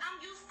nothing else. I'm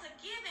used to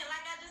giving.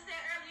 Like I just said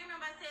earlier,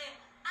 remember I said,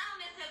 I don't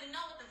necessarily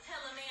know what to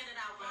tell a man that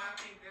I But I want.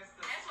 think that's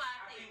Why I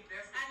think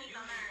that's the I need to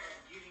beauty learn.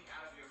 of getting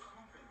out of your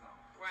comfort zone.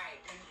 Right.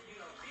 And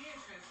being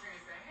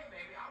transparent, saying, hey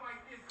baby, I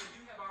like this because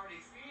you have already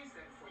experienced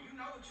that before. You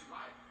know what you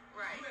like.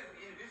 Right. You as an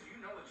individual, you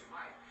know what you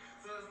like.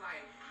 So it's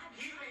like,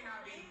 he may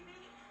not be...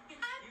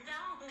 I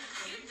don't.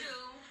 You do.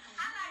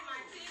 I like my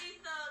titties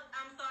sucked.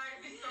 I'm sorry to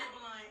be so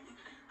blunt.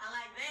 I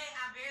like that.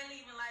 I barely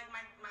even like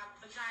my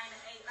vagina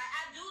ate. Like,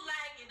 I do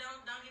like it.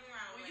 Don't get me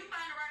wrong. When you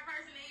find the right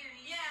person to eat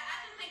it, Yeah, I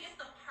just think it's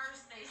the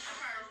person. It's the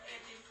person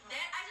at this point.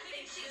 I just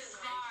think she's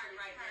scarred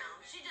right now.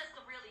 She just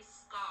really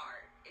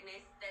scarred. And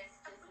that's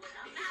just what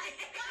I'm not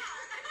scarred.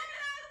 I'm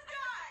not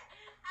scarred.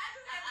 I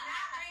just have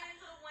not ran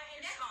into the one.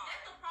 And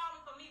that's the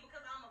problem for me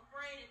because I'm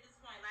afraid at this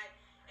point. Like,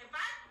 if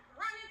I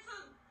run into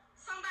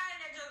somebody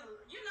that just,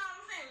 you know what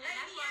I'm saying, let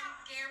that's me why out. I'm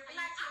scared for you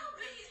Like, too. I'm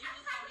really, You I'm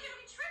just probably gonna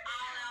gonna be tripping.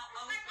 all out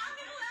Like, I'm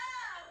in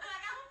love.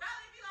 Like, I'm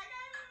probably be like,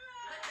 I'm in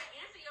love. But to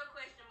answer your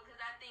question,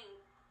 because I think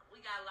we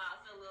got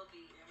lost a little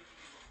bit.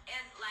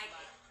 As like,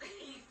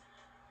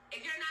 if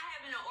you're not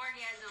having an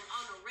orgasm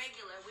on a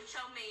regular with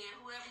your man,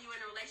 whoever you're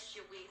in a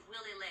relationship with,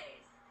 will it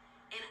last?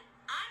 And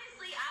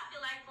honestly, I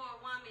feel like for a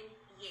woman,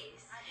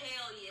 yes.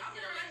 Hell yes. I've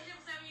been in a it'll last. relationship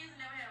for 7 years and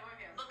never had an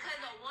orgasm. Because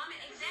a woman,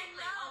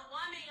 exactly, a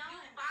woman, you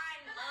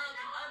find love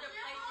in other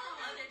places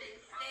other than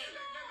sex.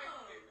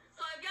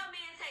 So if your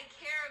man take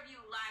care of you,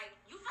 like,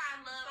 you find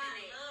love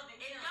in it.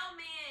 If your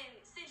man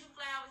sends you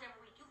flowers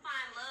every week, you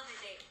find love in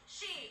that.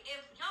 Shit,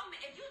 if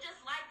you just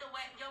like the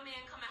way your man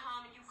coming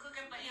home and you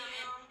cooking for him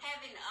and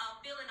having a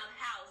feeling of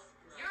house,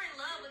 you're in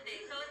love with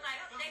it. So it's like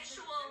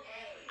sexual,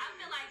 I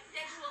feel like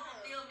sexual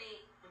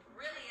fulfillment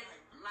really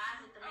lies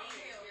with the man.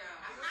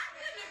 I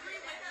couldn't agree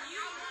with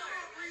you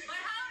more. But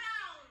hold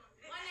on.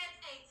 One at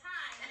a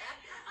time.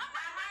 I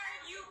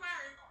heard you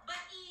first.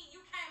 But you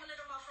came a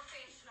little more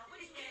professional.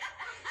 What you mean?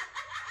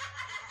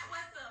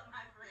 What's up,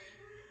 my friend?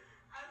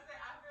 I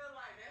feel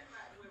like that's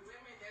not, with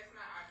women, that's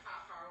not our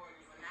top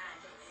priority.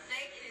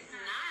 Sex is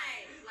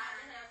nice. We like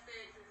to have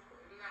sex,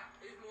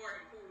 it's more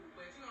than cool,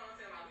 but you know what I'm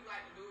saying? Like, we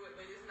like to do it,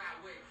 but it's not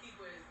what keep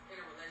us in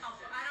a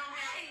relationship. I don't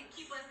have to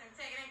keep us in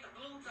tech. It ain't the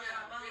glue to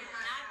our bones. It's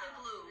not the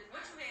glue.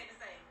 What you had to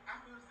say? I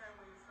feel the same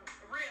way as her.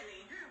 Really?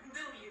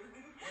 Do you?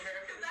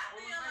 Because I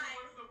feel like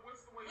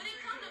What's the way when it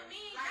comes to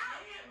me, y'all,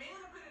 Men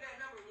put it at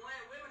number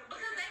one, women put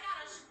because it they at got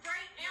a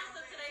straight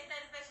answer to their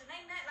satisfaction.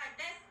 They not like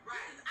that's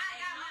Right. this is, I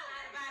got my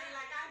body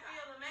like I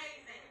feel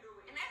amazing.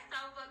 And that's so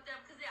fucked up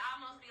because it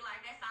almost be like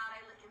that's all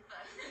they looking for.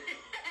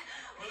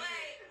 But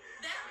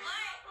that's what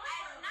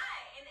it's not,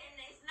 and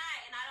it's not,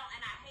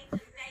 and I hate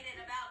to say that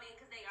about men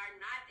because they are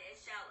not that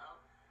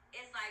shallow.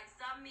 It's like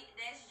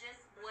that's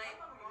just what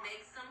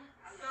makes them.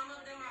 Some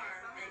of them are.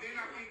 And then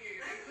I think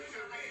it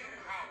should be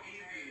how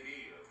easy it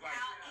is. Like,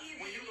 How easy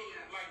when you it look,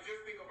 is. like,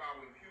 just think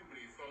about when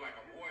puberty. So, like,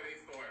 a boy, they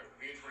start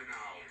venturing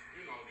out,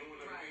 doing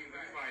other things.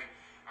 And it's like,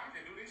 I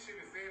can do this shit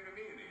in 7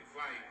 minutes.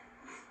 Like,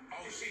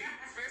 oh shit,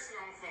 especially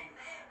on some,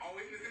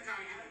 it's time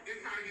to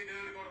get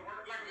done to go to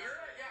work. Like, girl,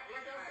 yeah,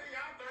 like I said,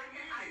 y'all 30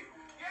 minutes.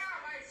 Yeah,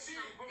 like,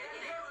 shit, but when the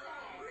girl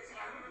come on,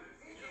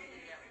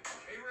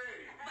 they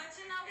ready. But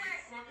you know what?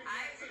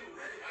 I too.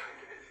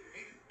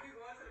 We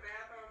going to the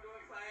bathroom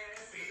doing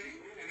class. See?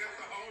 And that's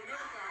a whole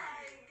nother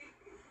thing.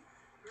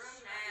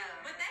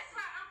 But that's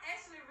why I'm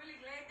actually really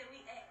glad that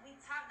we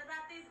talked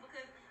about this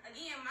because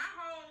again, my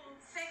whole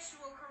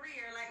sexual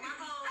career, like my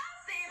whole time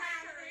since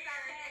I've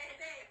had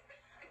sex,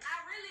 I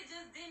really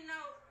just didn't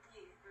know.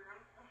 Yes, girl.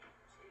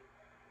 Shit.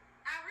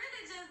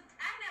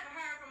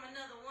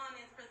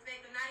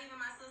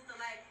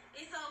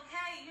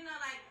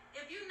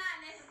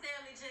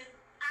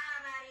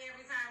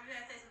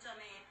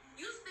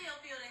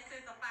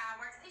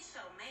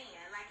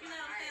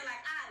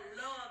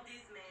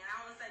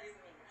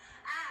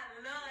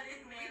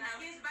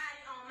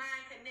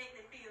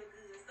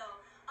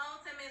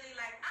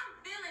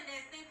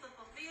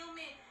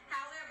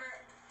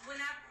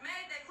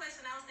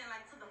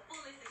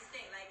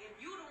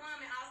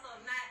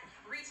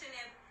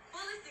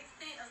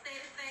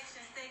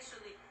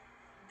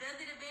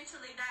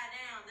 eventually die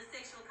down. The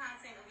sexual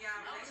content of y'all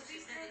No, because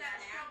he relationship still doesn't got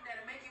die a down. stroke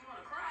that'll make you want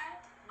to cry.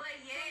 But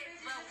yes, Some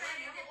bitches but just what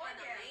ain't is it for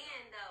the orgasm.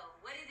 man though?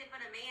 What is it for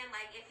the man?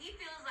 Like if he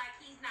feels like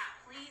he's not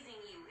pleasing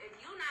you, if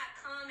you not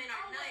coming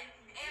or nothing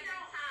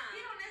every time, He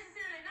don't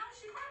necessarily know.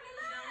 She probably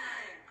He don't know.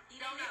 lying. he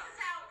don't This know. is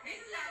how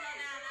low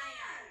down I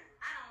am.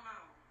 I don't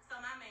know. So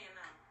my man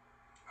know.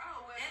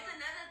 Oh, well. That's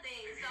another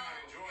thing. If you So not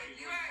enjoying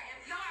if it, you're, you if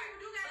Some you're, people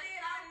do got but their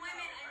some bodies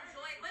women on.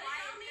 enjoy But it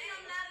quiet don't mean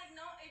I'm sex. not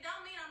ignoring. It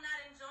don't mean I'm not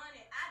enjoying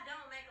it. I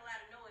don't make a lot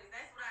of noise.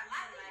 That's what I mean.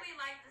 I think we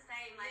like the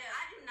same. Like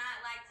Yeah. I do not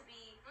like to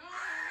be.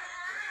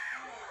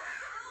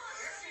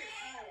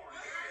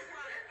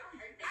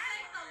 It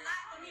takes a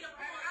lot for me to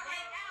pour it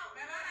out.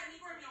 Man, But I I need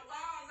need to to be the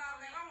walls focused off.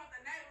 on Like, it. I want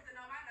the neighbors to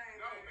know my name.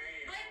 No,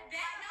 man. But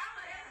that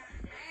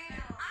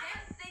Damn. I'm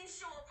a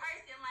sensual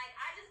person. Like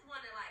I just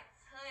want to like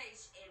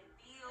touch and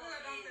feel. don't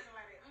and, say it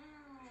like that.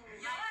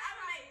 like, I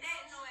would make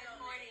that noise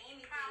more than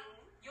anything.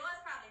 Yours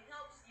probably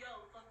helps your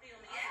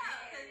fulfillment. Yeah.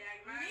 Because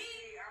Me,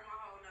 me, I'm a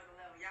whole nother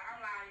level. Yeah,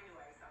 I'm lying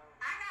anyway, so.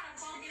 I gotta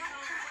focus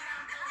on what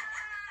I'm doing.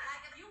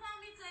 Like if you want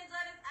me to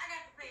enjoy this, I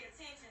got to pay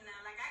attention now.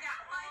 Like I got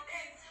to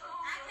focus.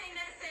 I can't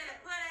necessarily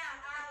put out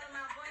all of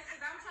my voice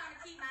because I'm trying to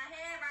keep my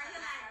head right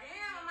here. Like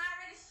damn, I'm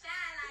already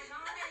shine. Like go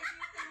ahead and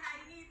get to how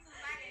you need to.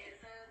 So I can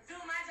do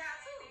my job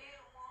too.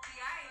 See,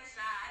 I ain't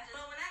shy. I just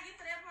But when I get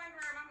to that point,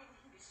 girl, I'm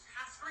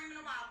screaming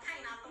the wall,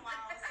 paint out the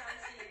wall. So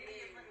shit, it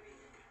is what it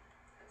is.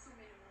 Too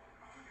many more.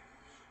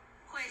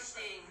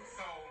 question.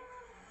 So,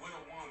 with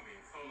a woman,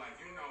 so like,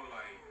 you know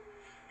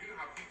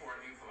how people are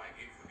into like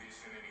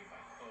exhibition and things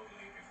like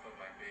public and stuff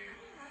like that.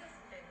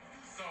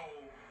 So,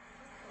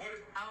 what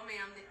if, Oh,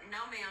 ma'am.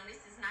 No, ma'am. This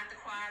is not the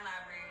choir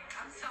library.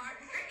 I'm sorry.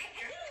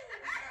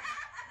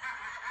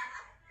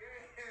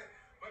 yeah,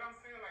 but I'm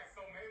saying like,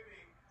 so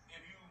maybe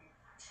if you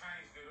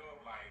changed it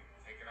up, like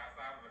take it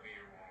outside of the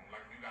bedroom,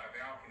 like you got a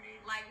balcony,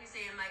 Like you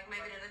saying, like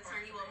maybe that'll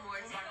turn you up more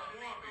to like a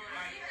woman,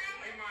 like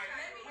it might.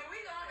 When we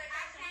go on I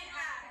vacation, we can't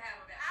have to lie. have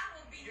a balcony. I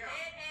will be Yeah.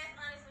 dead ass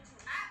honest with you.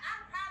 I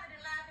probably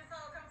done lied this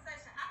whole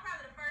conversation. I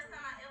probably the first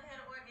time I ever had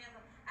an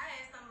orgasm, I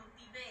had some of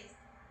the best.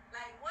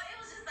 Like, well, it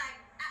was just like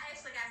I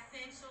actually got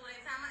sensual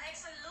that time. I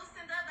actually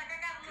loosened up. Like I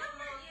got a little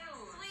Good for more you.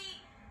 sweet,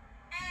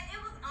 and it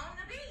was on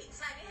the beach.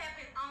 Like it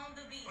happened on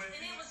the beach, But and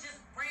see- it was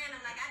just random.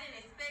 Like I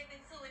didn't expect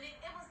it to, and it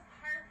was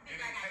perfect. Did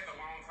it Like take a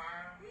long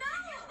time? no,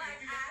 like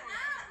See, I that's what-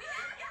 know. We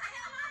had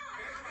hell on.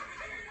 That's what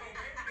it is. So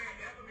maybe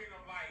that element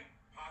of like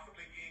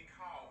possibly getting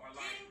caught or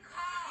like Getting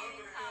caught.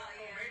 Getting caught, So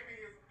yeah. maybe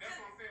that's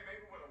what I'm saying.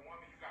 Maybe with a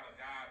woman, you gotta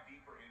dive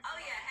deeper into. Oh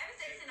yeah, having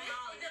sex in the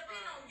mall It is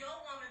depends fun. on your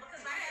woman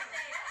because like I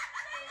said.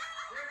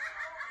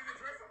 In the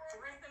dressing room.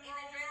 Dressing In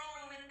the dressing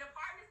room, in the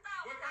department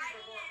store, What high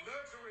kind of end.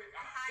 luxury?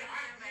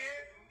 High-end,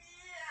 baby.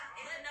 Yeah.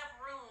 It's enough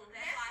room.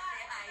 That's That's why I why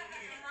say high a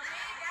end.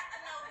 man got to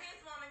know his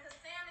woman because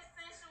Sam is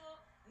sensual.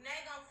 They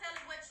gonna tell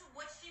her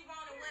what she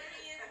want and what it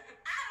is.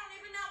 I don't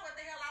even know what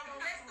the hell I want.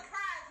 That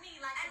surprised me.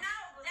 Like I know,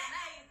 it was that-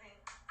 amazing.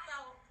 So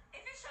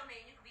If it's your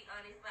man, you can be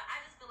honest, but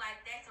I just feel like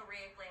that's a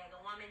red flag.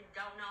 A woman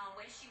don't know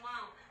what she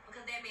want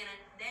because that mean a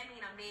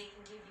man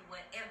can give you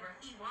whatever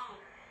he want.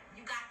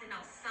 You got to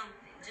know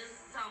something, just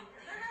something.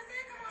 then I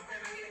said, come on,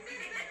 suck on these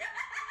titties.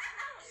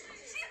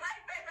 She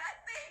like, baby, I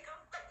said, go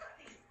suck on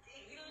these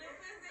Eat a titties. little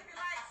pussy if you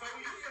like. So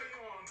when you say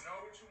you don't know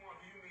what you want,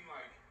 do you mean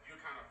like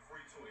you're kind of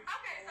free to it?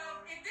 Okay, so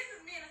if this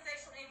is me in a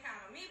sexual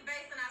encounter, me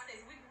based on our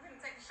sex, we're gonna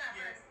take the shot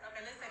Yeah. first.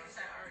 Okay, let's take the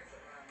shot first.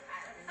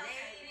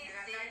 Ladies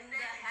in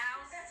the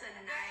house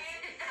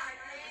tonight.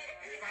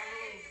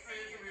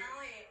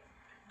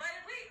 But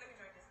if we let me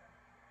drink this one.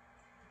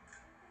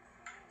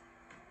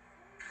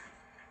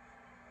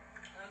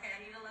 Okay, I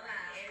need a little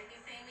line. Every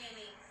 15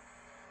 minutes.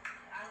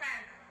 Okay.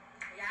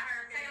 Y'all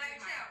heard Take it like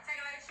a champ. Take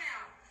it like a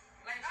champ.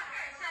 Like a champ.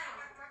 Okay, so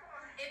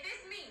if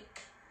it's me,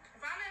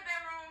 if I'm in a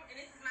bedroom and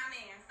this is my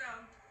man, so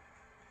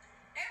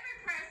every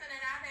person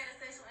that I've had a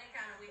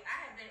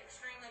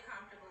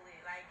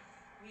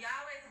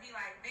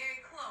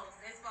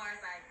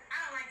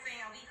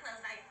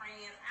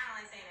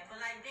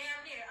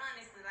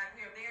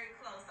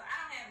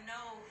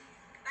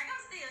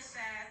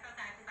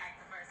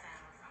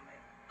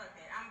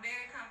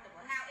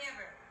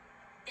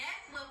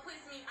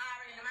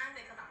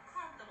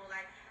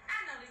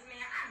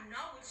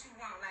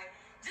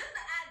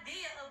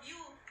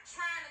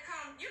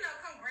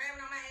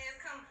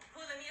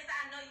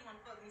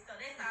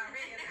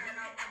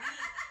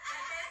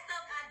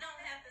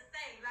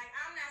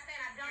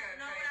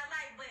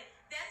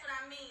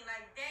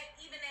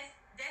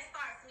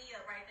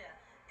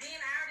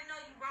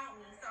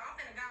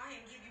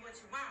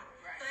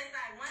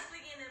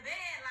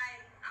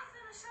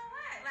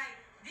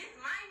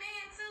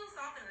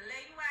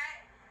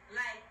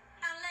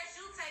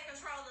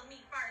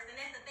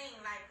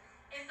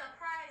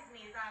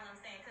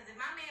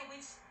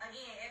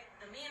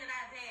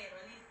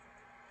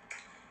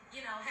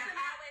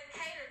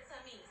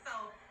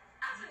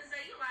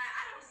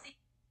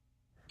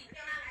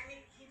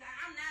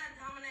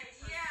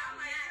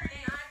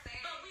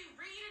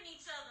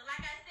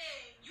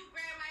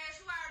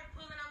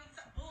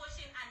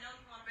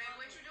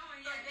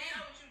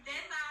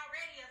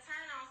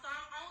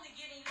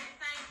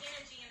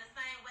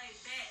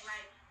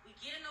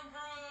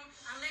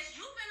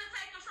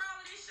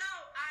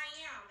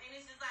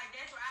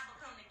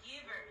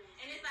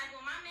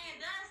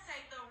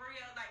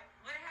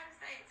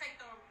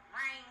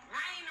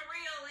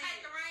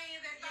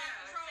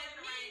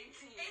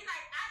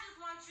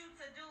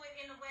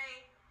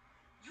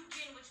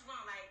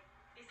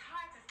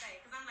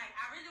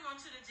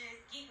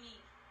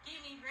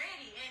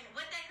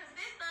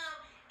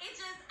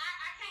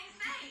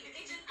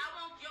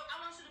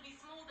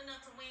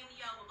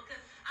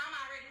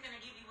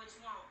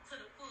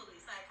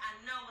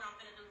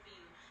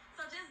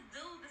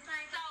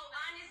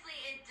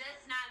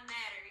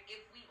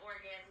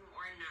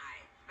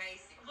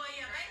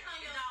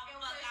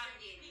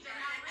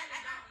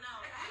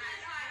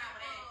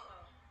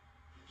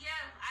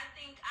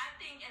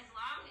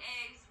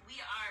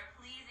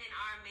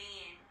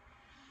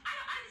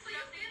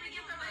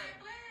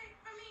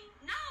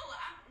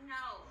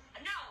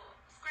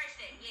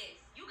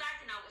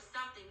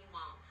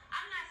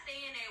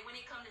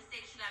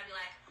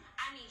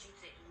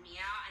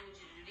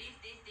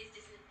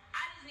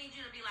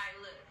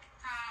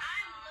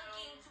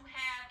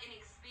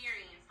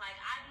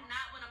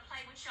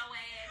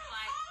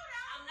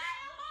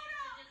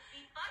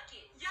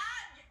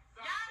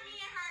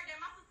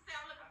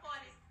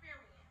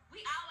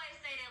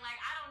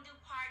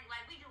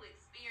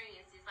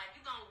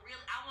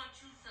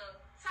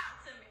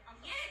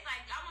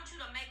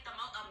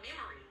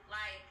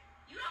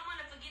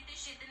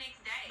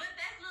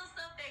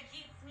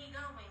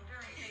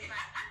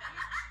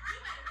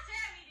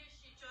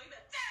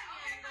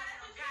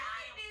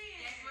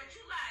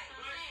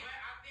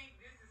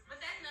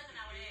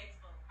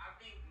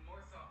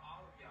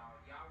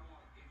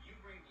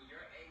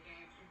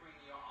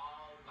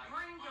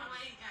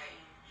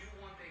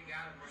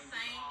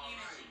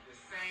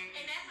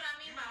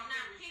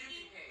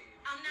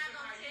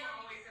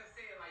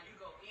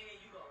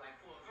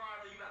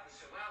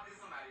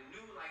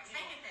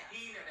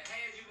he never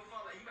had you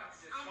before. Like, you about to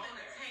just I'm go gonna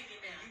there.